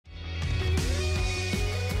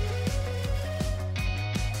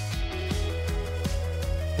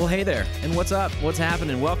Well, hey there, and what's up? What's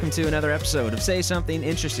happening? Welcome to another episode of Say Something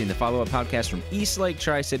Interesting, the follow-up podcast from Eastlake,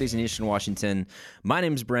 Tri-Cities, in Eastern Washington. My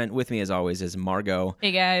name's Brent. With me, as always, is Margot.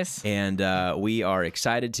 Hey, guys. And we are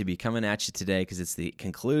excited to be coming at you today because it's the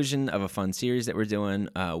conclusion of a fun series that we're doing.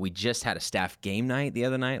 We just had a staff game night the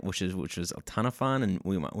other night, which was a ton of fun, and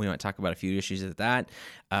we might talk about a few issues at that.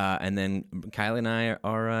 And then Kylie and I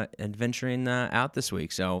are adventuring out this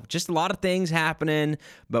week. So just a lot of things happening,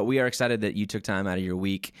 but we are excited that you took time out of your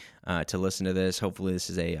week to listen to this. Hopefully this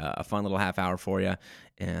is a fun little half hour for you,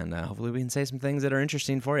 and hopefully we can say some things that are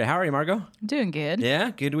interesting for you. How are you, Margot? I'm doing good.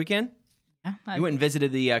 Yeah, good weekend? Yeah, You went and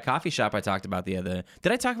visited the coffee shop I talked about the other.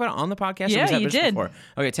 Did I talk about it on the podcast? Yeah, or was that you just did. Before?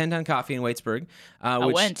 Okay, 10 Ton Coffee in Waitsburg. I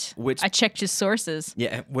went. I checked his sources.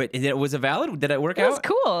 Yeah, wait, was it valid? Did it work It out? was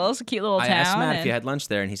cool. It was a cute little I town. asked Matt if and you had lunch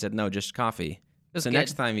there, and he said no, just coffee. was So good.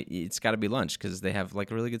 next time it's got to be lunch because they have like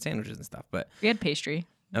really good sandwiches and stuff. But We had pastry.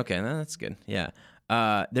 okay, that's good. Yeah,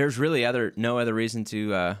 there's really no other reason to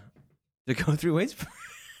go through Waitsburg.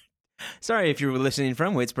 Sorry if you're listening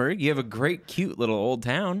from Waitsburg. You have a great, cute little old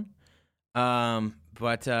town.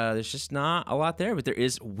 But there's just not a lot there. But there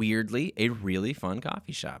is weirdly a really fun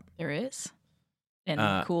coffee shop. There is.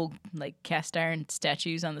 And cool, like, cast iron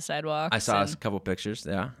statues on the sidewalks. I saw a and couple pictures.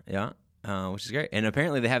 Yeah, which is great. And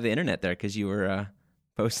apparently they have the internet there because you were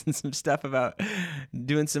posting some stuff about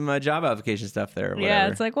doing some job application stuff there. Or whatever. Yeah,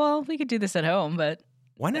 it's like, well, we could do this at home, but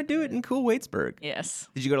Why not do it in cool Waitsburg? yes.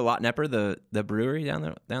 Did you go to Lot Nepper, the brewery down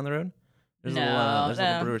the road? There's a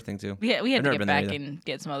little brewer thing too. We had I've to never get been there back either. and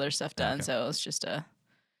get some other stuff done, Okay. so it was just I'd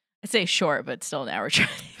say short, but still an hour drive.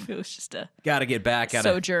 It was just a Got to get back. Got to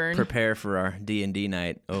sojourn. prepare for our D&D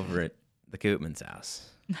night over at the Koopman's house.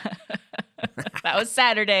 That was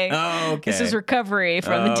Saturday. Oh, okay. This is recovery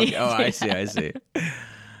from the okay. D. Oh, I see.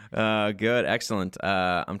 Good, excellent.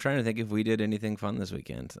 I'm trying to think if we did anything fun this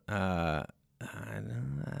weekend. You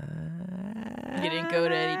didn't go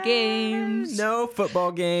to any games? No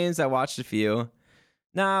football games. I watched a few.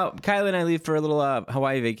 No, Kylie and I leave for a little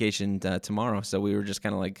Hawaii vacation tomorrow, so we were just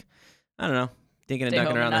kind of like, I don't know, dinking and Stay dunking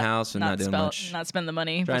home around and the house and not doing much. Not spend the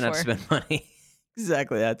money Try not to before. spend money.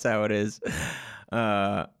 Exactly, that's how it is.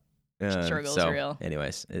 Struggle's so, real.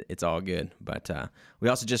 anyways, it's all good. But we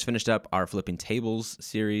also just finished up our Flipping Tables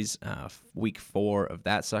series, week 4 of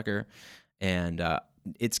that sucker. And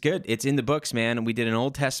it's good. It's in the books, man. We did an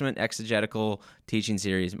Old Testament exegetical teaching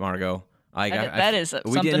series, Margot. That is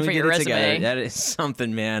we something did for it your resume. together. That is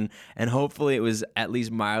something, man. And hopefully it was at least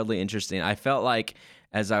mildly interesting. I felt like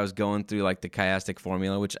as I was going through like the chiastic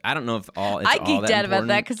formula, which I don't know if all it's I all geeked that out about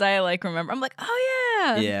that important. because I like remember. I'm like,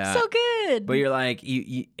 oh Yeah. so good. But you're like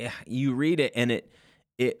you read it and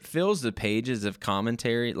it fills the pages of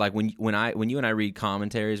commentary. Like when you and I read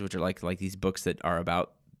commentaries, which are like these books that are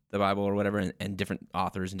about the Bible or whatever, and different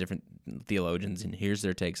authors and different theologians, and here's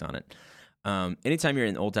their takes on it. Anytime you're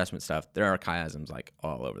in Old Testament stuff, there are chiasms like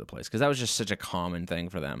all over the place because that was just such a common thing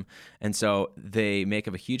for them. And so they make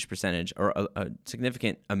up a huge percentage or a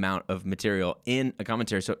significant amount of material in a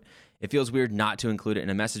commentary. So it feels weird not to include it in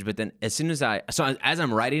a message. But then as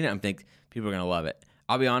I'm writing it, I'm thinking people are going to love it.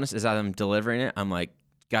 I'll be honest, as I'm delivering it, I'm like,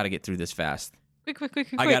 got to get through this fast. Quick.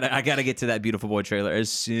 I gotta get to that Beautiful Boy trailer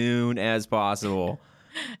as soon as possible.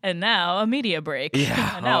 And now a media break.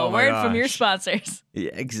 Yeah. And now Oh a my word from your gosh. sponsors. Yeah,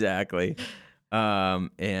 exactly. Yeah,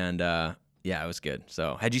 it was good.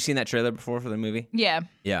 So, had you seen that trailer before for the movie? Yeah.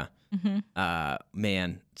 Yeah. Mm-hmm.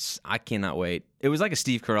 Man, I cannot wait. It was like a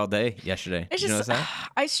Steve Carell day yesterday. It's Did you just notice that?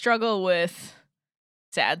 I struggle with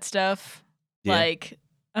sad stuff. Yeah. Like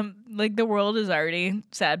the world is already a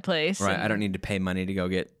sad place. Right. and I don't need to pay money to go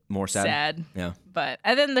get more sad. Yeah.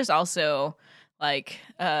 And then there's also like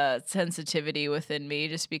sensitivity within me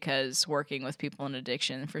just because working with people in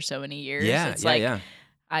addiction for so many years. It's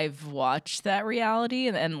I've watched that reality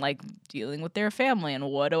and like dealing with their family and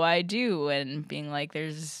what do I do and being like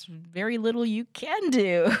there's very little you can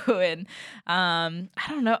do and I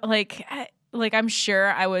don't know like I'm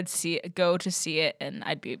sure I would go to see it and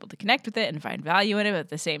I'd be able to connect with it and find value in it, but at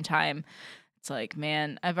the same time it's like,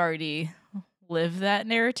 man, I've already lived that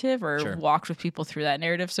narrative or Sure. walked with people through that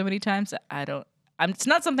narrative so many times that it's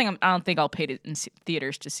not something I don't think I'll pay in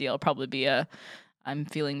theaters to see. I'll probably be I'm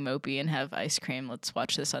feeling mopey and have ice cream. Let's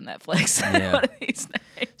watch this on Netflix Yeah. one of these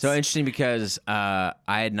nights. So interesting because I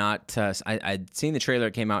had not I'd seen the trailer.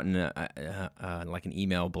 It came out in like an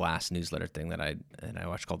email blast newsletter thing that I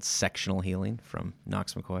watched called Sectional Healing from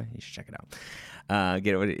Knox McCoy. You should check it out.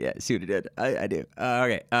 Get it? See what he did. I do.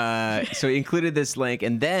 Okay. So he included this link,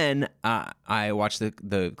 and then I watched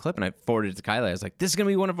the clip and I forwarded it to Kylie. I was like, "This is gonna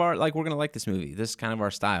be one of our we're gonna like this movie. This is kind of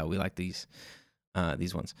our style. We like these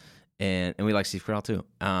ones." and we like Steve Carell too.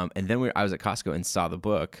 And then I was at Costco and saw the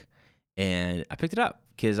book, and I picked it up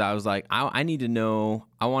because I was like, I need to know.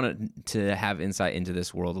 I wanted to have insight into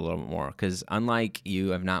this world a little bit more because unlike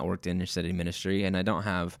you, I've not worked in inner city ministry, and I don't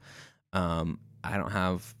have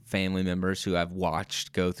family members who I've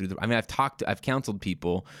watched go through I've counseled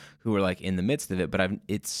people who are like in the midst of it, but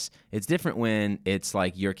it's different when it's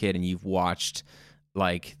like your kid and you've watched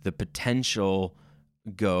like the potential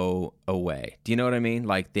go away. Do you know what I mean?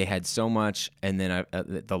 Like they had so much, and then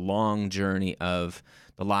the long journey of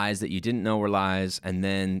the lies that you didn't know were lies, and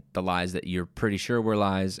then the lies that you're pretty sure were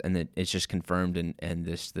lies, and that it's just confirmed, and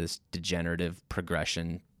this degenerative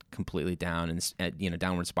progression completely down and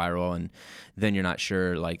downward spiral, and then you're not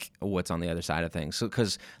sure like what's on the other side of things. So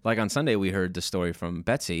because like on Sunday we heard the story from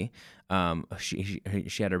Betsy. She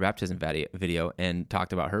had her baptism video and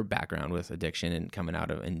talked about her background with addiction and coming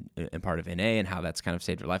out of and part of NA and how that's kind of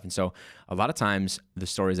saved her life. And so a lot of times the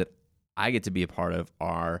stories that I get to be a part of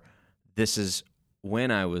are, this is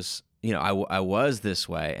when I was, I was this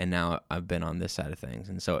way and now I've been on this side of things.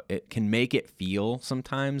 And so it can make it feel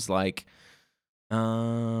sometimes like, I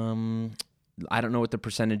don't know what the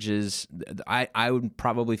percentages. I would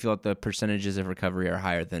probably feel like the percentages of recovery are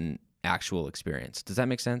higher than actual experience. Does that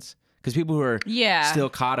make sense? Because people who are still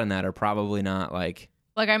caught in that are probably not like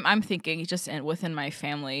I'm thinking just within my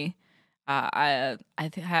family. I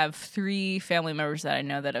have 3 family members that I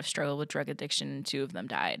know that have struggled with drug addiction, and 2 of them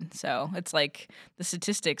died. So it's like the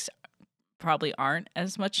statistics probably aren't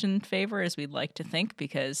as much in favor as we'd like to think,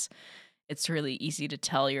 because it's really easy to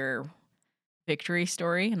tell your victory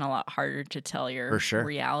story and a lot harder to tell your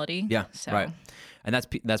reality. Yeah, so. Right. And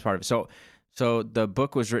that's part of it. So the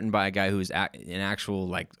book was written by a guy who's an actual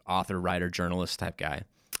like author, writer, journalist type guy.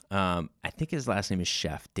 I think his last name is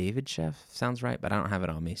Sheff. David Sheff sounds right, but I don't have it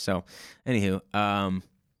on me. So anywho,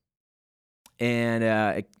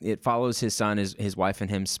 it follows his son. His wife and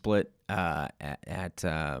him split at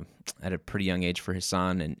a pretty young age for his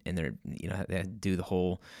son, and they're they do the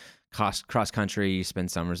whole cross country, spend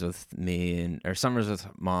summers with me or summers with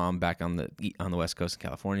mom back on the West Coast of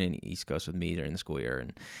California, and East Coast with me during the school year.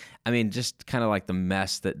 And I mean, just kind of like the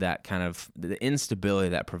mess that kind of the instability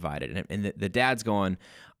that provided. And the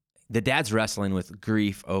dad's wrestling with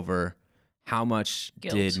grief over how much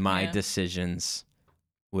guilt, did my decisions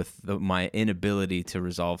with my inability to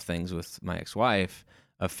resolve things with my ex-wife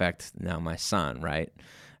affect now my son, right?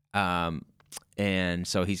 And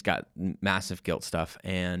so he's got massive guilt stuff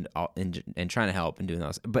and trying to help and doing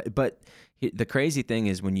those. But the crazy thing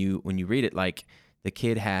is when you read it, like the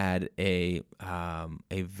kid had a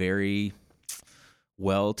very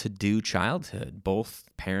well-to-do childhood. Both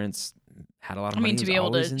parents had a lot of money. To be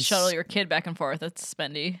able to shuttle your kid back and forth, that's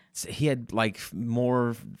spendy. He had like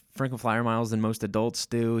more frequent flyer miles than most adults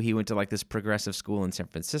do. He went to like this progressive school in San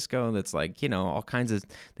Francisco that's like, all kinds of,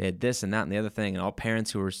 they had this and that and the other thing, and all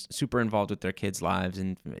parents who were super involved with their kids' lives,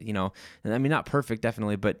 and and I mean, not perfect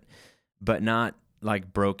definitely, but not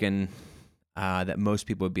like broken, that most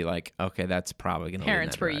people would be like, okay, that's probably going to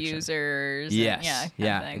parents were users. Yes.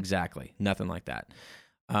 Exactly. Nothing like that.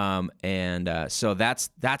 So that's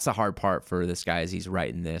the hard part for this guy as he's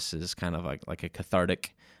writing this, is kind of like a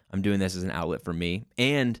cathartic, I'm doing this as an outlet for me,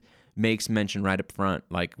 and makes mention right up front,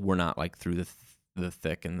 like we're not like through the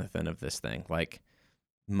thick and the thin of this thing. Like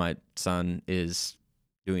my son is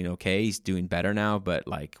doing okay. He's doing better now, but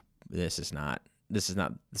like, the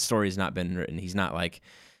story has not been written. He's not like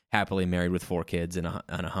happily married with 4 kids in a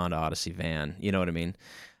Honda Odyssey van. You know what I mean?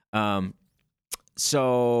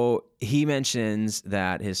 So he mentions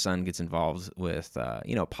that his son gets involved with,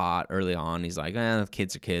 pot early on. He's like,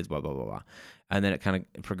 kids are kids, blah, blah, blah, blah. And then it kind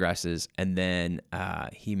of progresses. And then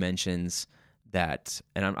he mentions that,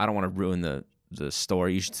 and I don't want to ruin the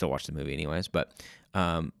story. You should still watch the movie anyways, but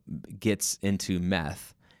gets into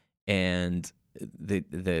meth. And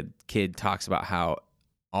the kid talks about how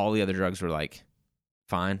all the other drugs were like,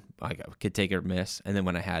 fine, like I could take it or miss. And then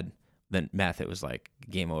when I had the meth, it was like,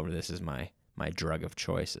 game over. This is my drug of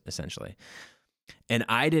choice, essentially. And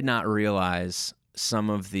I did not realize some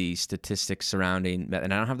of the statistics surrounding,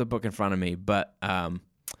 and I don't have the book in front of me, but and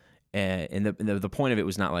the point of it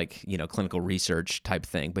was not like clinical research type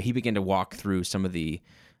thing, but he began to walk through some of the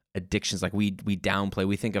addictions. Like we downplay,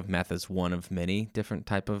 we think of meth as one of many different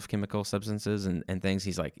type of chemical substances and things.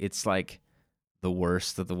 He's like, it's like the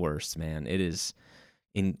worst of the worst, man. It is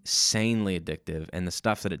insanely addictive, and the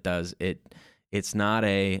stuff that it does, it's not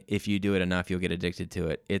if you do it enough, you'll get addicted to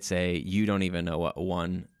it. It's you don't even know what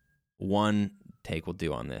one take will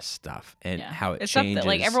do on this stuff and how it changes.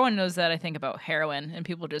 Like everyone knows that, I think, about heroin, and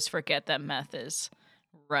people just forget that meth is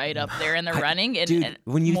right up there in the running and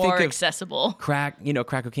when you more think of accessible. Crack,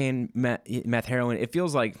 crack cocaine, meth, heroin, it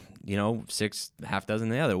feels like, half dozen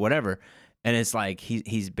the other, whatever. And it's like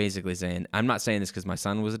he's basically saying, I'm not saying this because my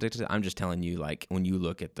son was addicted to it. I'm just telling you, like, when you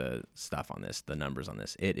look at the stuff on this, the numbers on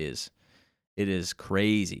this, it is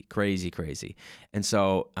crazy, crazy, crazy. And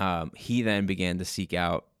so he then began to seek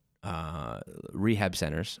out rehab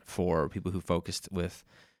centers for people who focused with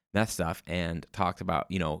meth stuff and talked about,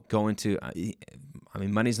 going to,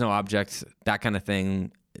 money's no object, that kind of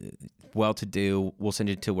thing, well-to-do, we'll send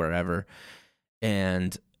you to wherever.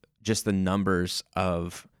 And just the numbers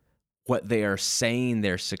of what they are saying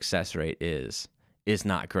their success rate is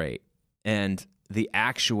not great. And the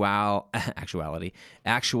actual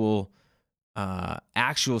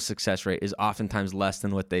success rate is oftentimes less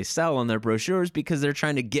than what they sell on their brochures because they're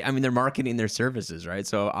trying to get, they're marketing their services, right?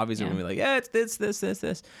 So obviously we're going to be like, it's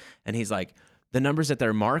this. And he's like, the numbers that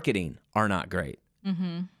they're marketing are not great.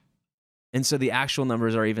 Mm-hmm. And so the actual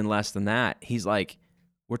numbers are even less than that. He's like,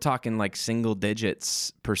 we're talking like single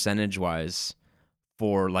digits percentage-wise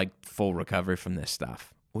for like full recovery from this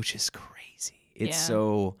stuff, which is crazy. It's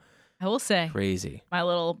so I will say crazy. My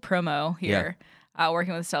little promo here.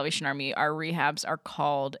 Working with the Salvation Army, our rehabs are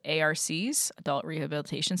called ARCs, Adult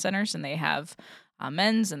Rehabilitation Centers, and they have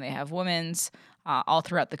men's and they have women's all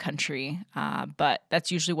throughout the country. But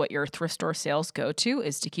that's usually what your thrift store sales go to,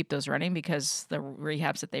 is to keep those running, because the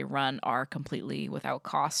rehabs that they run are completely without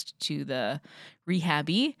cost to the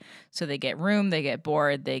rehabee. So they get room, they get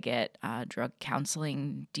board, they get drug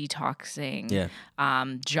counseling, detoxing,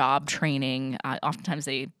 job training. Oftentimes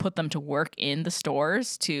they put them to work in the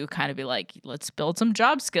stores to kind of be like, let's build some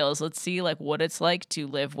job skills. Let's see like what it's like to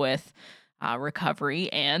live with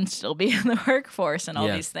recovery and still be in the workforce and all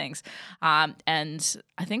these things. And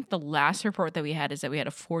I think the last report that we had is that we had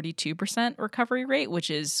a 42% recovery rate,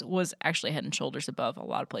 which was actually head and shoulders above a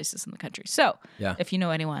lot of places in the country. So if you know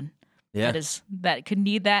anyone that could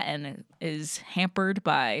need that and is hampered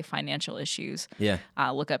by financial issues,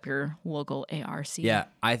 look up your local ARC. Yeah,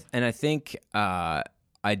 I think I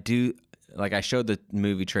do. Like, I showed the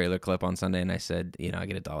movie trailer clip on Sunday, and I said, I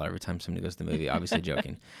get $1 every time somebody goes to the movie. Obviously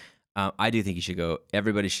joking. I do think you should go.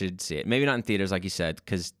 Everybody should see it. Maybe not in theaters, like you said,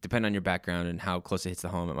 because depending on your background and how close it hits the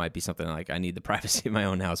home, it might be something like, I need the privacy of my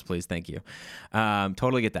own house, please, thank you.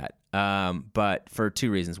 Totally get that. But for two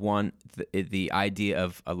reasons. One, the idea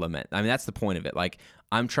of a lament. That's the point of it. Like,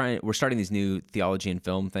 we're starting these new theology and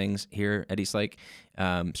film things here at Eastlake,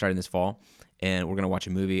 starting this fall. And we're going to watch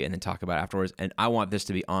a movie and then talk about it afterwards. And I want this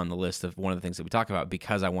to be on the list of one of the things that we talk about,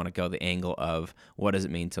 because I want to go the angle of, what does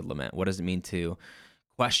it mean to lament? What does it mean to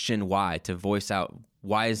question why, to voice out,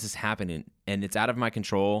 why is this happening? And it's out of my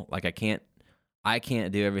control. Like, I can't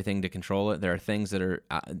do everything to control it. There are things that are,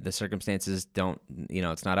 the circumstances don't,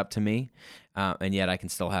 it's not up to me. And yet I can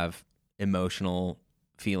still have emotional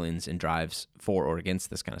feelings and drives for or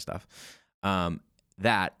against this kind of stuff.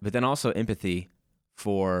 But then also empathy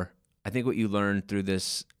for, I think what you learn through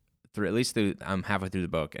this, I'm halfway through the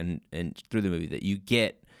book and through the movie, that you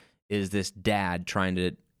get is this dad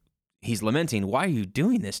he's lamenting, why are you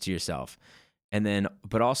doing this to yourself? And then,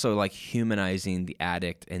 but also like humanizing the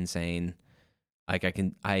addict and saying, like,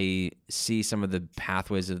 I see some of the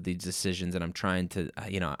pathways of these decisions, and I'm trying to,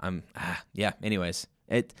 anyways.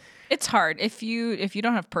 It's hard if you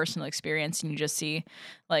don't have personal experience and you just see,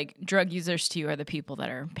 like, drug users to you are the people that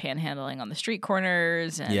are panhandling on the street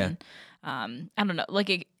corners and I don't know,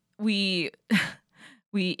 like, we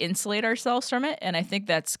insulate ourselves from it, and I think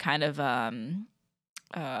that's kind of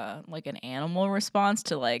like an animal response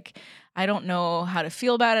to, like, I don't know how to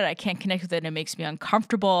feel about it. I can't connect with it. And it makes me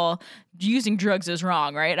uncomfortable. Using drugs is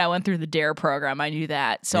wrong, right? I went through the DARE program. I knew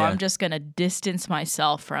that. So I'm just going to distance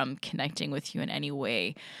myself from connecting with you in any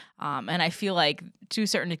way. And I feel like to a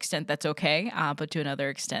certain extent that's okay. But to another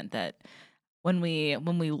extent, that when we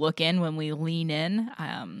look in, when we lean in,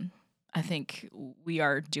 I think we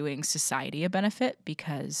are doing society a benefit,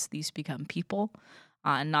 because these become people,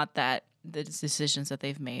 not that the decisions that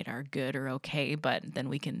they've made are good or okay, but then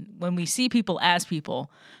when we see people as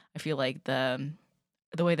people, I feel like the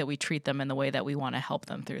way that we treat them and the way that we want to help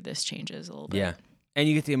them through this changes a little bit. Yeah. And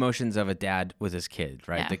you get the emotions of a dad with his kid,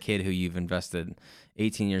 right? Yeah. The kid who you've invested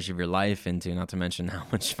 18 years of your life into, not to mention how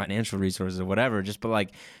much financial resources or whatever, but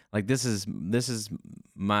like these are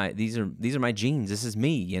my genes. This is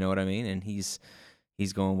me, you know what I mean? And he's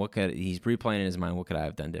going, he's replaying in his mind, what could I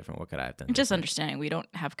have done different? What could I have done different? Just understanding we don't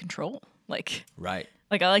have control. Right.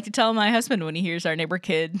 Like, I like to tell my husband when he hears our neighbor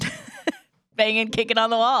kid banging, kicking on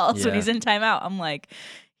the walls when he's in timeout, I'm like,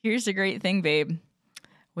 here's the great thing, babe.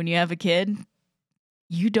 When you have a kid,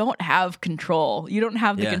 you don't have control. You don't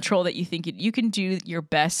have the control that you think you can do your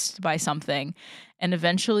best by something, and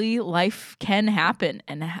eventually life can happen.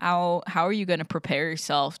 And how are you going to prepare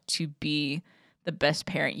yourself to be the best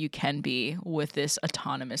parent you can be with this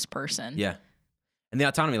autonomous person? Yeah. And the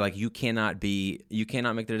autonomy, like you cannot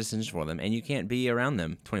make their decisions for them, and you can't be around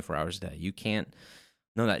them 24 hours a day. You can't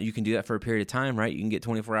know that. You can do that for a period of time, right? You can get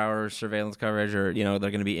 24-hour surveillance coverage, or they're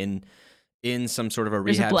going to be in some sort of a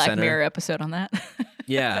rehab center. There's a Black Mirror episode on that.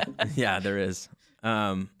 Yeah, there is.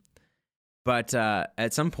 But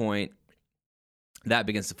at some point, that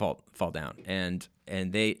begins to fall down, and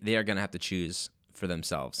they are going to have to choose for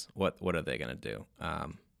themselves what are they going to do.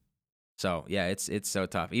 So yeah, it's so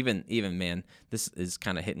tough. Even man, this is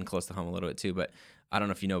kind of hitting close to home a little bit too. But I don't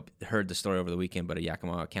know if you heard the story over the weekend, but a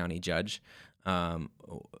Yakima County judge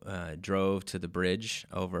drove to the bridge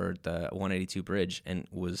over the 182 bridge and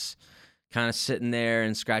was kind of sitting there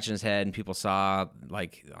and scratching his head, and people saw,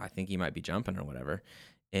 like, I think he might be jumping or whatever.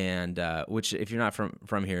 And which, if you're not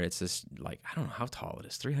from here, it's this, like, I don't know how tall it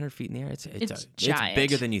is, 300 feet in the air. It's giant. It's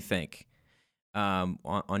bigger than you think.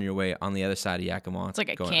 On your way on the other side of Yakima, it's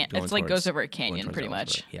like it's like goes over a canyon pretty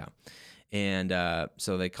much. Yeah. And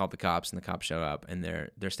so they called the cops, and the cops show up, and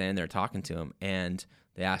they're standing there talking to him, and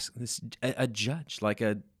they ask a judge, like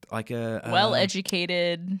a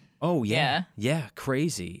well-educated. Oh yeah,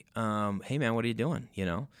 crazy. Hey man, what are you doing?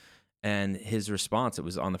 And his response, it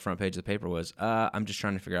was on the front page of the paper, was, "I'm just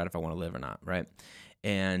trying to figure out if I want to live or not." Right,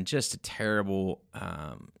 and just a terrible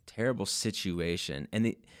situation.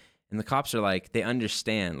 And the cops are like, they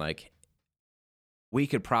understand, like, we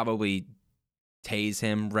could probably tase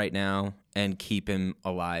him right now and keep him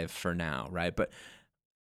alive for now, right? But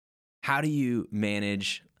how do you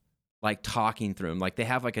manage, like, talking through him? Like, they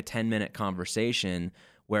have like a 10-minute conversation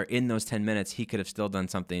where in those 10 minutes he could have still done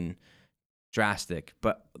something drastic,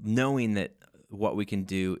 but knowing that what we can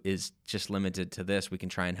do is just limited to this, we can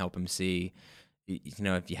try and help him see,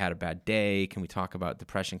 if you had a bad day, can we talk about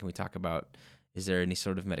depression? Can we talk about, is there any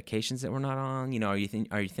sort of medications that we're not on? Are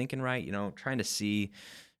you thinking right? Trying to see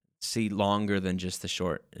longer than just the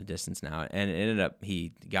short distance now. And it ended up,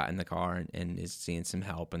 he got in the car and is seeing some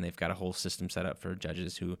help, and they've got a whole system set up for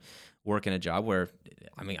judges who work in a job where,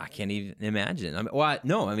 I can't even imagine.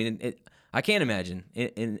 I can't imagine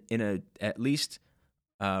in a at least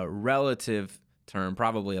relative term,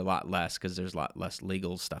 probably a lot less, because there's a lot less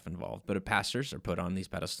legal stuff involved. But pastors are put on these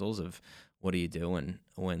pedestals of, what do you do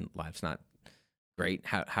when life's not great?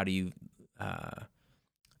 How do you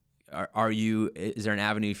is there an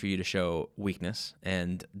avenue for you to show weakness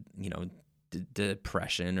and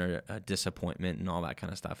depression or disappointment and all that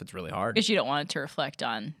kind of stuff? It's really hard because you don't want it to reflect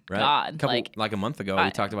on right? God. Like a month ago,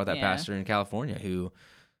 we talked about that pastor in California who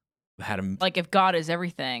had him. Like, if God is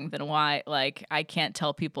everything, then why? Like, I can't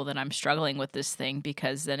tell people that I'm struggling with this thing,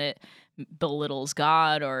 because then it belittles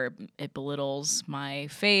God, or it belittles my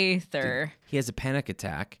faith. Or he has a panic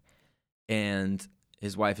attack, and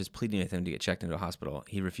his wife is pleading with him to get checked into a hospital.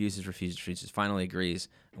 He refuses, finally agrees,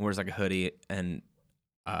 and wears like a hoodie and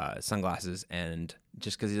sunglasses, and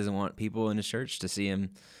just because he doesn't want people in his church to see him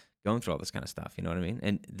going through all this kind of stuff, you know what I mean?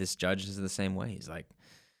 And this judge is the same way. He's like,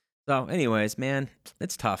 so anyways, man,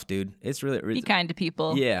 it's tough, dude. It's really be kind to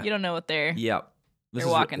people. Yeah. You don't know what they're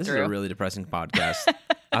walking through. This is a really depressing podcast.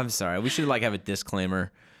 I'm sorry. We should have a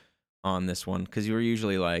disclaimer on this one, because you were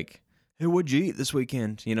usually like, hey, what'd you eat this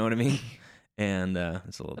weekend? You know what I mean? And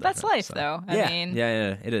it's a little. But that's life, though. I mean,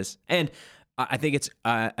 yeah, it is. And I think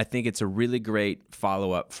it's a really great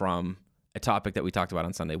follow up from a topic that we talked about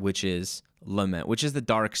on Sunday, which is lament, which is the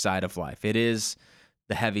dark side of life. It is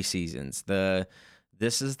the heavy seasons.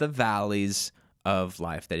 This is the valleys of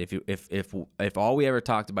life. That if all we ever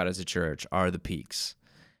talked about as a church are the peaks,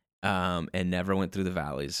 and never went through the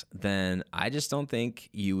valleys, then I just don't think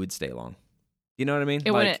you would stay long. You know what I mean?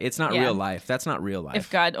 It's not real life. That's not real life. If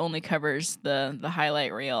God only covers the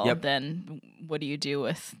highlight reel, then what do you do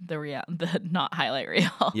with the not highlight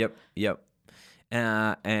reel? Yep.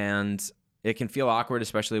 And it can feel awkward,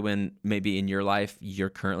 especially when maybe in your life you're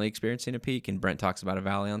currently experiencing a peak, and Brent talks about a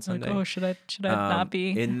valley on Sunday. Like, oh, should I not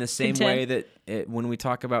be in the same way that when we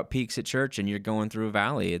talk about peaks at church and you're going through a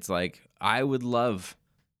valley, it's like, I would love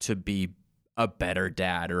to be a better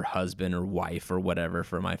dad or husband or wife or whatever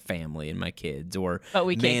for my family and my kids, but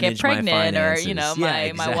we can't get pregnant, or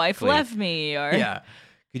my wife left me, or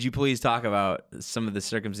Could you please talk about some of the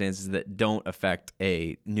circumstances that don't affect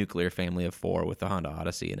a nuclear family of 4 with a Honda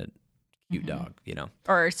Odyssey and a cute dog,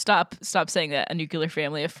 Or stop saying that a nuclear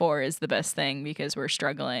family of 4 is the best thing because we're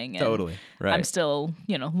struggling. And totally. Right. I'm still,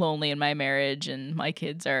 lonely in my marriage, and my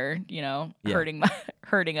kids are,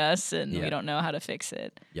 hurting us, and we don't know how to fix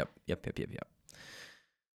it. Yep.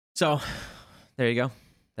 So there you go.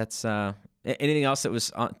 That's anything else that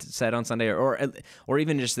was said on Sunday, or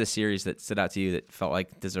even just this series that stood out to you that felt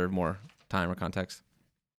like deserved more time or context?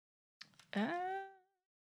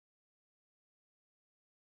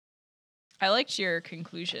 I liked your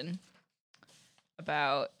conclusion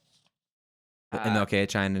about MLK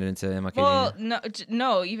chiming into MLK. Well,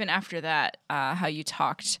 no. Even after that, how you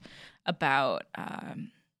talked about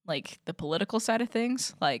like the political side of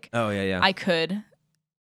things. Like, I could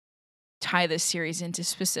tie this series into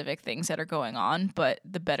specific things that are going on, but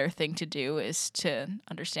the better thing to do is to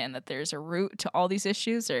understand that there's a root to all these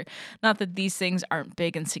issues, or not that these things aren't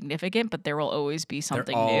big and significant, but there will always be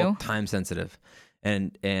something They're all new. Time sensitive,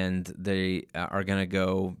 and they are gonna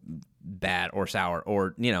go bad or sour,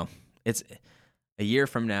 or it's a year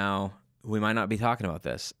from now we might not be talking about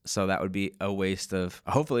this, so that would be a waste of.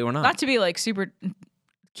 Hopefully, we're not. Not to be like super.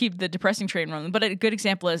 Keep the depressing train rolling. But a good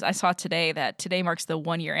example is I saw today that today marks the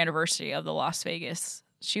 1-year anniversary of the Las Vegas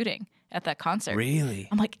shooting at that concert. Really?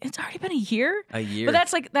 I'm like, it's already been a year? A year. But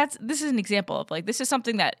this is an example of like, this is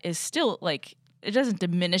something that is still like, it doesn't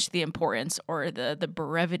diminish the importance or the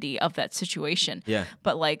brevity of that situation. Yeah.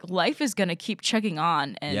 But like life is going to keep chugging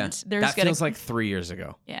on, and that feels like 3 years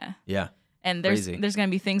ago. Yeah. Yeah. And there's going to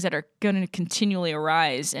be things that are going to continually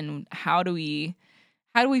arise, and how do we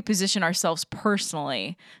position ourselves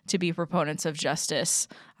personally to be proponents of justice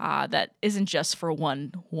that isn't just for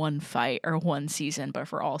one fight or one season, but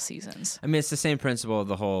for all seasons? I mean, it's the same principle of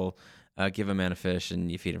the whole give a man a fish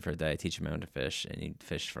and you feed him for a day, teach a man to fish and you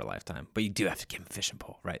fish for a lifetime. But you do have to give him a fishing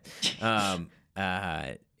pole, right?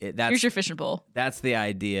 Here's your fishing pole. That's the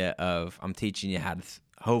idea of I'm teaching you how to,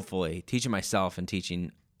 hopefully, teaching myself and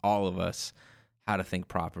teaching all of us how to think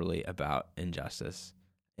properly about injustice,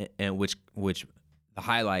 and which the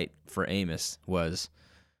highlight for Amos was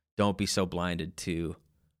don't be so blinded to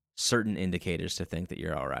certain indicators to think that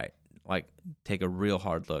you're all right. Like, take a real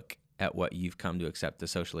hard look at what you've come to accept as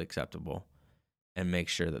socially acceptable and make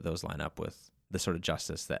sure that those line up with the sort of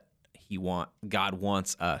justice that God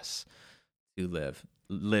wants us to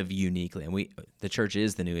live uniquely. And the church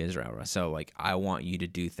is the new Israel. So like, I want you to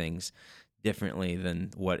do things differently than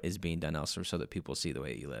what is being done elsewhere, so that people see the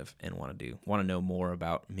way you live and want to know more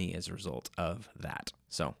about me as a result of that.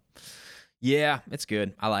 So yeah, it's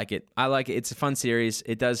good. I like it. It's a fun series.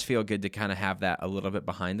 It does feel good to kind of have that a little bit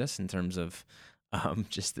behind us in terms of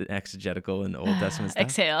just the exegetical and Old Testament stuff.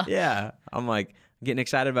 Exhale. Yeah. I'm getting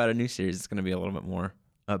excited about a new series. It's going to be a little bit more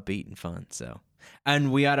upbeat and fun. So,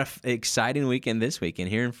 and we got an exciting weekend this weekend,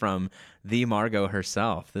 hearing from the Margot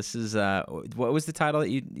herself. This is what was the title that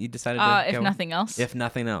you decided to If Nothing Else. If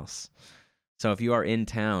Nothing Else. So if you are in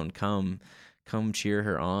town, come cheer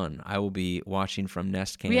her on. I will be watching from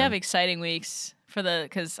Nest Cam. We have exciting weeks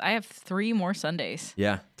because I have 3 more Sundays.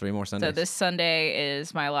 Yeah, 3 more Sundays. So this Sunday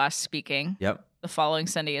is my last speaking. Yep. The following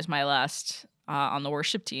Sunday is my last on the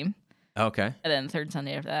worship team. Okay. And then the third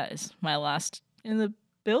Sunday after that is my last in the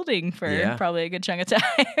building for probably a good chunk of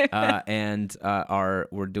time. And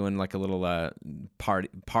we're doing like a little party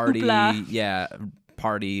Hoopla.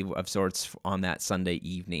 Party of sorts on that Sunday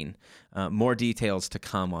evening. More details to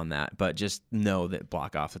come on that, but just know that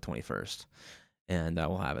block off the 21st, and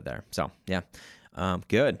we'll have it there. So yeah,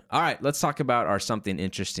 good. All right, let's talk about our something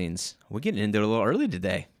interestings. We're getting into it a little early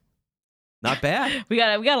today. Not bad. we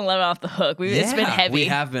gotta let it off the hook. It's been heavy. We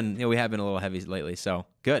have been a little heavy lately. So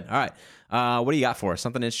good. All right. What do you got for us?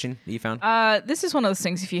 Something interesting that you found? This is one of those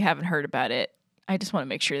things. If you haven't heard about it, I just want to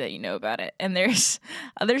make sure that you know about it. And there's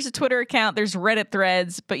a Twitter account, there's Reddit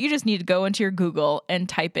threads, but you just need to go into your Google and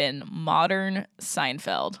type in modern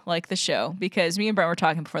Seinfeld, like the show, because me and Brent were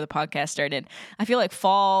talking before the podcast started. I feel like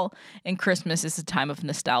fall and Christmas is a time of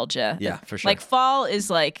nostalgia. Yeah, for sure. Like fall is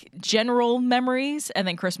like general memories, and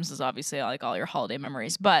then Christmas is obviously like all your holiday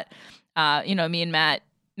memories. But me and Matt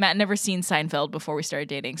never seen Seinfeld before we started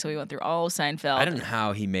dating, so we went through all of Seinfeld. I don't know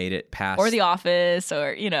how he made it past, or The Office,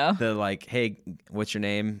 or the like, hey, what's your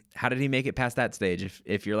name? How did he make it past that stage?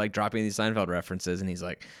 If you're like dropping these Seinfeld references, and he's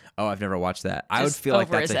like, oh, I've never watched that. I would feel like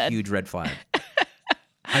that's a huge red flag.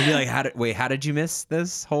 I'd be like, how did you miss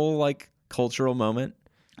this whole like cultural moment?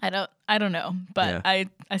 I don't know, but I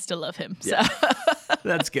still love him. So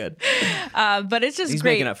that's good. But it's just he's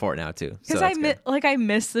great. making up for it now too. Because I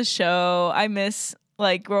miss the show. I miss.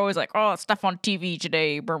 Like, we're always like, oh, stuff on TV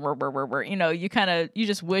today. Brr, brr, brr, brr, brr. You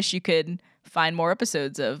just wish you could find more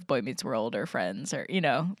episodes of Boy Meets World or Friends, or,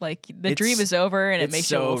 like the dream is over and it makes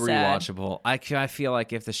you a little sad. It's so rewatchable. I feel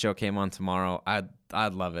like if the show came on tomorrow,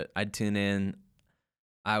 I'd love it. I'd tune in.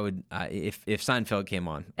 I would if Seinfeld came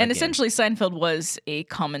on. And again. essentially, Seinfeld was a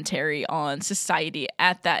commentary on society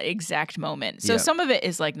at that exact moment. So some of it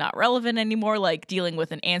is like not relevant anymore, like dealing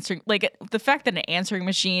with an answering, like the fact that an answering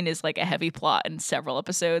machine is like a heavy plot in several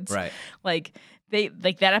episodes. Right. Like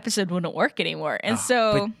that episode wouldn't work anymore. And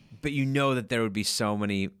But you know that there would be so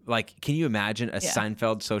many, like, can you imagine a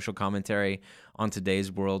Seinfeld social commentary on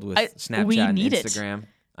today's world with Snapchat and Instagram?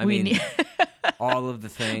 I mean, all of the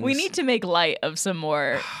things. We need to make light of some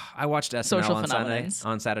more I watched SNL social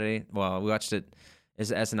on Saturday. Well, we watched it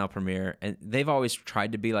as an SNL premiere, and they've always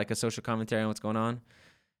tried to be like a social commentary on what's going on.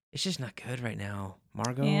 It's just not good right now,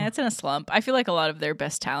 Margot. Yeah, it's in a slump. I feel like a lot of their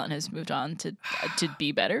best talent has moved on to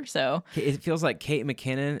be better. So it feels like Kate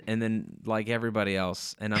McKinnon and then like everybody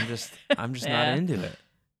else, and I'm just not into it.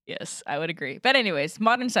 Yes, I would agree. But anyways,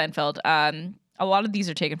 Modern Seinfeld. A lot of these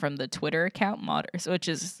are taken from the Twitter account, which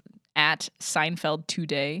is at Seinfeld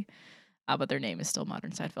Today, but their name is still Modern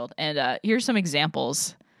Seinfeld. And here's some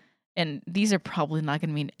examples. And these are probably not going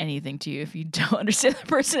to mean anything to you if you don't understand the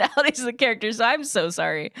personalities of the characters. So I'm so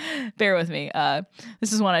sorry. Bear with me.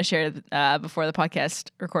 This is one I shared before the podcast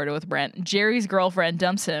recorded with Brent. Jerry's girlfriend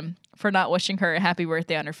dumps him for not wishing her a happy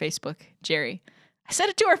birthday on her Facebook. Jerry: I said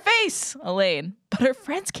it to her face. Elaine: but her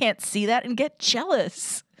friends can't see that and get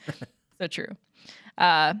jealous. So true.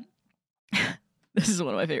 This is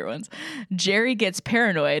one of my favorite ones. Jerry gets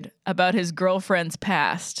paranoid about his girlfriend's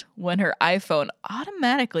past when her iPhone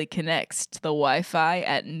automatically connects to the Wi-Fi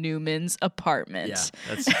at Newman's apartment. Yeah,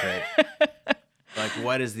 that's great. Like,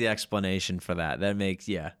 what is the explanation for that? That makes,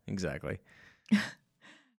 exactly.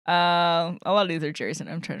 A lot of these are Jerry's, and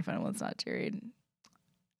I'm trying to find one that's not Jerry.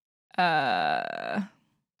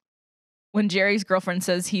 When Jerry's girlfriend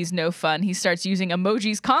says he's no fun, he starts using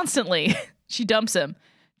emojis constantly. She dumps him.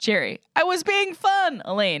 Jerry: I was being fun.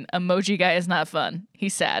 Elaine: emoji guy is not fun.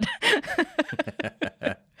 He's sad.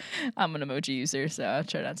 I'm an emoji user, so I'll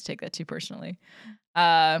try not to take that too personally.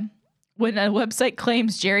 When a website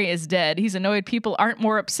claims Jerry is dead, he's annoyed people aren't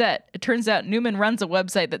more upset. It turns out Newman runs a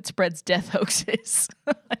website that spreads death hoaxes.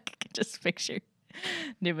 I can just picture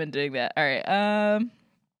Newman doing that. All right. Let's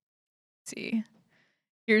see.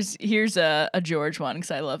 Here's a George one,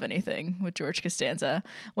 because I love anything with George Costanza.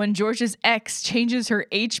 When George's ex changes her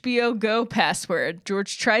HBO Go password,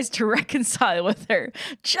 George tries to reconcile with her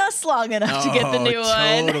just long enough to get the new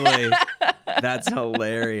one. Totally. That's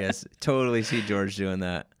hilarious. Totally see George doing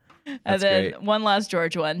that. That's and then great. One last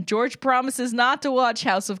George one. George promises not to watch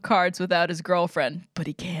House of Cards without his girlfriend, but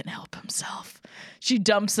he can't help himself. She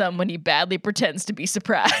dumps him when he badly pretends to be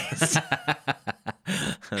surprised.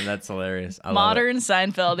 That's hilarious. Modern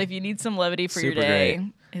Seinfeld. If you need some levity for your day,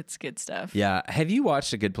 great. It's good stuff. Yeah. Have you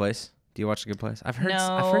watched A Good Place? Do you watch A Good Place? I've heard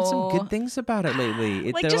some good things about it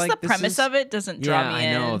lately. The premise of it doesn't draw me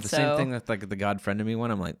in. Yeah, I know. Same thing with like the God Friend of Me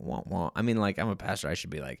one. I'm like, wah. I mean, like, I'm a pastor. I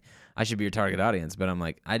should be your target audience. But I'm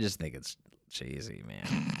like, I just think it's cheesy,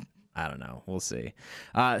 man. I don't know. We'll see.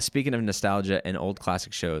 Speaking of nostalgia and old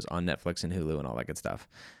classic shows on Netflix and Hulu and all that good stuff,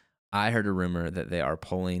 I heard a rumor that they are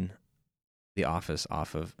pulling The Office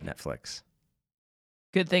off of Netflix.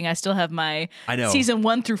 Good thing I still have my season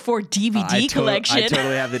 1 through 4 DVD collection. I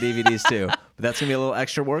totally have the DVDs too, but that's gonna be a little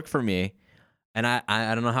extra work for me, and I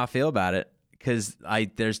don't know how I feel about it, because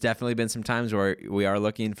there's definitely been some times where we are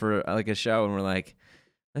looking for like a show and we're like,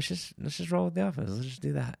 let's just roll with The Office, let's just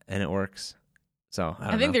do that, and it works. So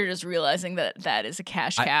I think they're just realizing that is a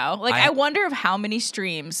cash cow. I wonder of how many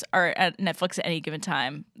streams are at Netflix at any given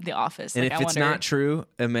time. The Office, and if it's not true,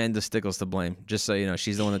 Amanda Stickles to blame. Just so you know,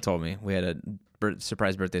 she's the one that told me. We had a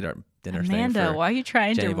surprise birthday dinner Amanda, thing. Amanda, why are you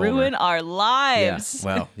trying to ruin our lives?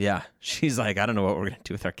 Yeah. Well, yeah. She's like, I don't know what we're gonna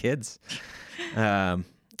do with our kids. I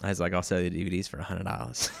was like, I'll sell you the DVDs for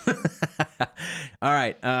 $100. All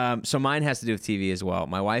right. So mine has to do with TV as well.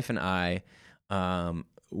 My wife and I,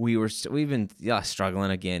 we've been struggling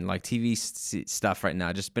again, like TV stuff right now.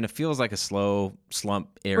 It feels like a slow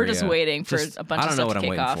slump area. We're just waiting for a bunch of stuff to kick off. I don't know what I'm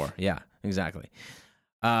waiting for. Yeah, exactly.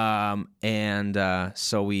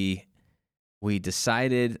 So we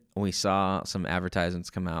decided, we saw some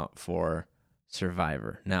advertisements come out for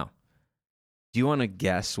Survivor. Now, do you want to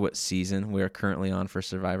guess what season we are currently on for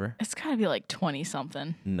Survivor? It's got to be like 20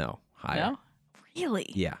 something. No, higher. No? Really?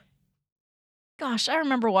 Yeah. Gosh, I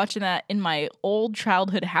remember watching that in my old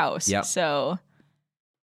childhood house. Yep. So,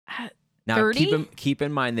 now 30? keep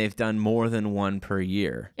in mind they've done more than one per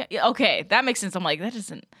year. Yeah, okay, that makes sense. I'm like, that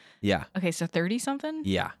doesn't. Yeah. Okay, so 30 something.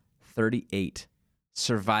 Yeah, 38.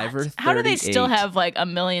 Survivor. 38. How do they still have like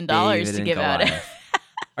 $1 million to give out?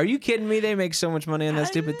 Are you kidding me? They make so much money on that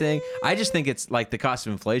stupid thing. I just think it's like the cost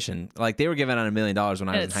of inflation. Like they were giving out $1 million when I was in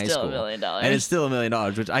high school. It's still $1 million. And it's still $1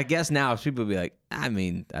 million, which I guess now people would be like, I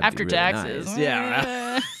mean, that'd after be really taxes. Nice.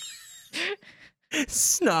 Yeah.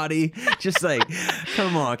 Snotty. Just like,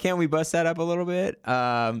 come on, can't we bust that up a little bit?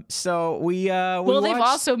 So we well, they've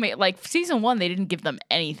also made like season 1, they didn't give them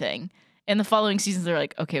anything. In the following seasons, they're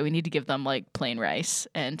like, okay, we need to give them like plain rice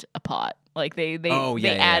and a pot. Like they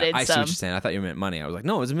added I see some. what you're saying. I thought you meant money. I was like,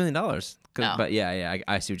 no, it was $1 million. No. But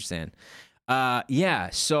I see what you're saying.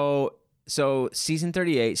 So season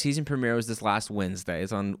 38, season premiere was this last Wednesday.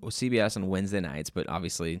 It's on CBS on Wednesday nights, but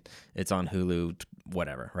obviously it's on Hulu,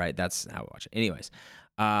 whatever, right? That's how we watch it. Anyways,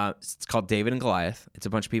 it's called David and Goliath. It's a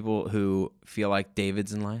bunch of people who feel like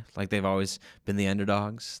Davids in life, like they've always been the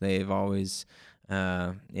underdogs. They've always,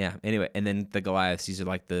 Anyway, and then the Goliaths, these are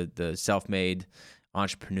like the self-made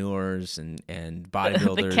entrepreneurs and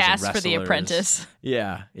bodybuilders, the cast and for The Apprentice.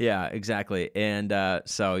 Yeah, exactly. And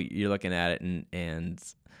so you're looking at it, and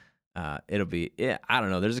it'll be, I don't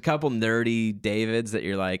know. There's a couple nerdy Davids that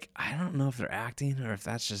you're like, I don't know if they're acting or if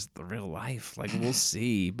that's just the real life. Like we'll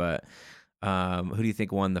see. But who do you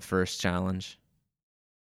think won the first challenge?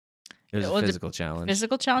 It was a physical challenge.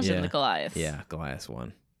 Physical challenge and the Goliath. Yeah, Goliath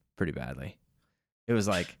won pretty badly. It was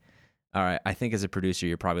like, all right, I think as a producer,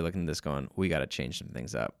 you're probably looking at this going, we got to change some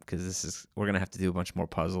things up because we're going to have to do a bunch more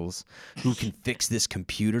puzzles. Who can fix this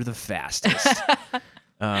computer the fastest?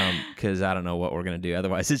 Because I don't know what we're going to do.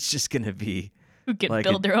 Otherwise, it's just going to be who can like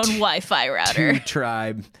build their own Wi-Fi router.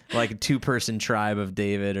 Like a 2-person tribe of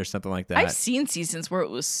David or something like that. I've seen seasons where it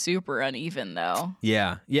was super uneven, though.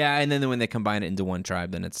 Yeah. And then when they combine it into one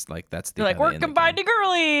tribe, then it's like that's the. They're like, we're combining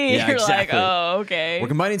early. Yeah, You're exactly. like, oh, okay. We're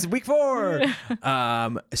combining to week 4.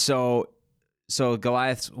 So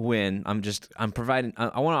Goliaths win. I'm providing.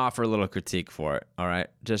 I want to offer a little critique for it. All right,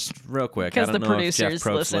 just real quick. Because I don't the know if Jeff producers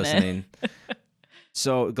Probst's listening.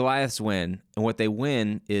 So Goliaths win, and what they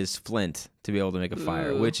win is flint to be able to make a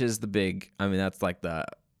fire, which is the big. I mean, that's like the.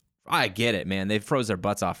 I get it, man. They froze their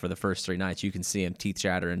butts off for the first 3 nights. You can see them teeth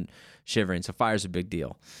chattering, shivering. So fire's a big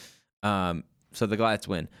deal. So the Goliaths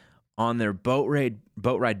win on their boat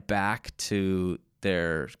ride back to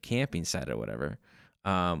their camping site or whatever.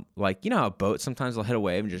 Like, you know how a boat sometimes will hit a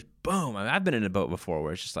wave and just boom. I mean, I've been in a boat before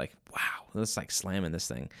where it's just like, wow, it's like slamming this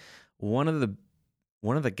thing. One of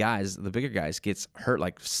the guys, the bigger guys, gets hurt,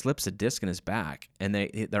 like slips a disc in his back, and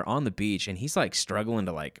they're on the beach, and he's like struggling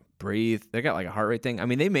to like breathe. They got like a heart rate thing. I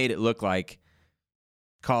mean, they made it look like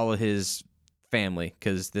call his family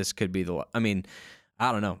because this could be I mean,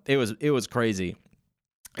 I don't know. It was crazy.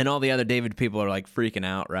 And all the other David people are like freaking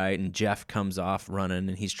out, right? And Jeff comes off running,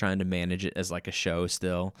 and he's trying to manage it as like a show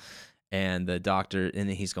still. And the doctor, and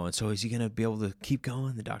he's going, so is he going to be able to keep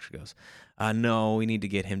going? The doctor goes, no, we need to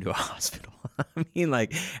get him to a hospital. I mean,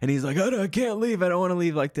 like, and he's like, I can't leave. I don't want to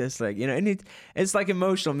leave like this. Like, you know, and it's like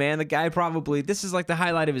emotional, man. The guy probably, this is like the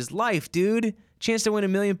highlight of his life, dude. Chance to win $1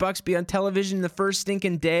 million, be on television the first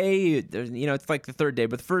stinking day. You know, it's like the 3rd day,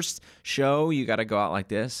 but the first show, you got to go out like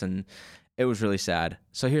this. And it was really sad.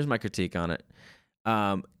 So here's my critique on it.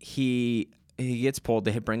 He gets pulled.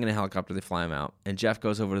 They bring in a helicopter. They fly him out, and Jeff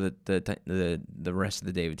goes over to the rest of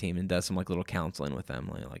the David team and does some like little counseling with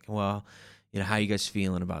them, like, well, you know, how you guys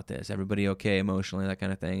feeling about this? Everybody okay emotionally, that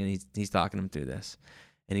kind of thing. And he's talking them through this,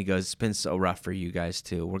 and he goes, it's been so rough for you guys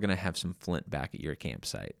too. We're gonna have some flint back at your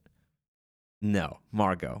campsite. No,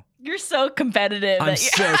 Margot. You're so competitive. I'm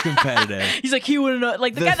so competitive. He's like, he wouldn't know.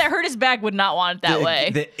 Like, the guy that hurt his back would not want it that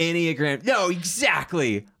way. The Enneagram. No,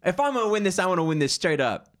 exactly. If I'm going to win this, I want to win this straight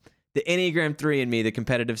up. The Enneagram 3 in me, the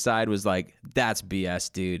competitive side, was like, that's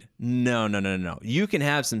BS, dude. No. You can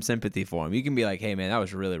have some sympathy for him. You can be like, hey, man, that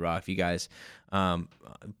was really rough. You guys,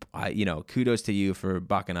 kudos to you for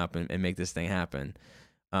bucking up and make this thing happen.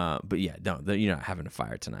 But yeah, you're not having a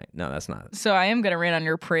fire tonight. No, that's not. So I am going to rain on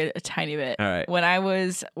your parade a tiny bit. All right. When I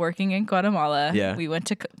was working in Guatemala, we went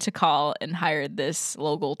to call and hired this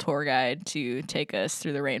local tour guide to take us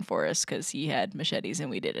through the rainforest because he had machetes and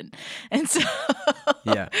we didn't. And so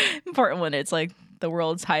important when it's like the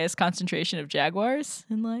world's highest concentration of jaguars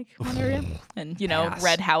in like one area. And, you know,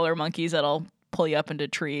 red howler monkeys that'll pull you up into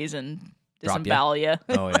trees and disembowel you.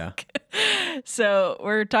 Oh, yeah. So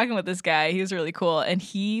we're talking with this guy. He was really cool. And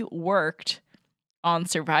he worked on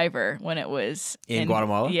Survivor when it was in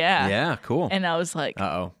Guatemala. Yeah. Yeah, cool. And I was like,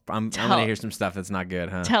 I'm going to hear some stuff that's not good,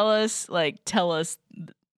 huh? Tell us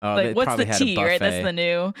Oh, like, what's the tea, right? That's the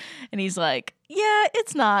new. And he's like, yeah,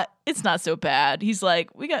 it's not so bad. He's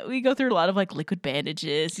like, we go through a lot of like liquid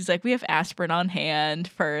bandages. He's like, we have aspirin on hand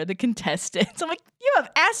for the contestants. I'm like, you have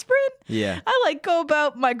aspirin? Yeah. I like go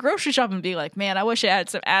about my grocery shopping and be like, man, I wish I had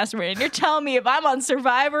some aspirin. And you're telling me if I'm on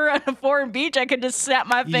Survivor on a foreign beach, I could just snap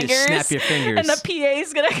my fingers. Just snap your fingers. And the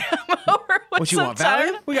PA's gonna come over with what you want,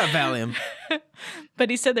 Valium? We got Valium. But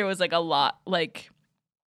he said there was like a lot, like,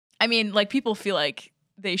 I mean, like people feel like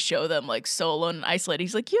they show them like so alone and isolated.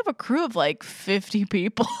 He's like, you have a crew of like 50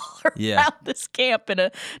 people around this camp in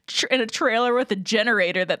a trailer with a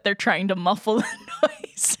generator that they're trying to muffle the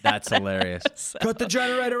noise. That's hilarious. So, cut the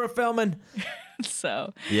generator, we're filming.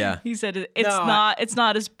 So yeah, he said it's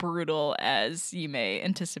not as brutal as you may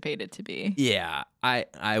anticipate it to be. Yeah,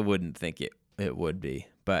 I wouldn't think it would be,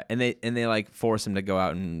 but and they like force him to go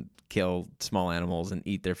out and kill small animals and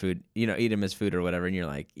eat their food, eat them as food or whatever. And you're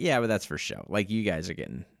like, yeah, but that's for show. Like you guys are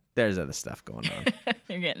there's other stuff going on.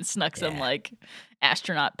 You're getting snuck some like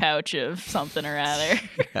astronaut pouch of something or other.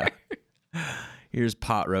 Yeah. Here's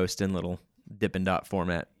pot roast in little Dippin' Dot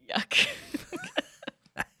format. Yuck.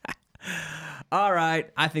 All right,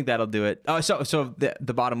 I think that'll do it. Oh, so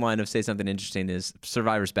the bottom line of Say Something Interesting is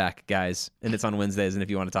Survivor's back, guys, and it's on Wednesdays. And if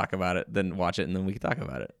you want to talk about it, then watch it, and then we can talk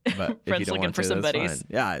about it. But if you don't want to, that's fine.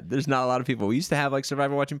 Yeah, there's not a lot of people. We used to have like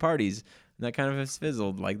Survivor watching parties, and that kind of has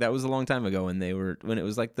fizzled. Like that was a long time ago when it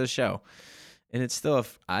was like the show, and it's still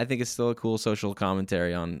I think it's still a cool social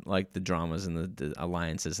commentary on like the dramas and the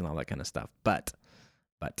alliances and all that kind of stuff. But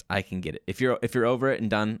I can get it. If you're over it and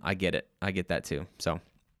done, I get it. I get that too. So.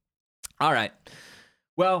 All right.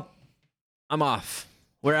 Well, I'm off.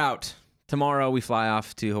 We're out. Tomorrow we fly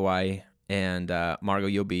off to Hawaii, and Margo,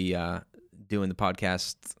 you'll be doing the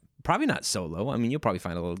podcast. Probably not solo. I mean, you'll probably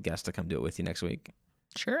find a little guest to come do it with you next week.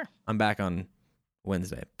 Sure. I'm back on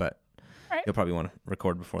Wednesday, but right. You'll probably want to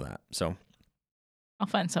record before that. So I'll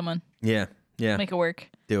find someone. Yeah. Make it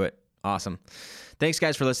work. Do it. Awesome. Thanks,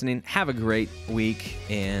 guys, for listening. Have a great week,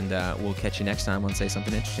 and we'll catch you next time on Say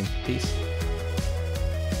Something Interesting. Peace.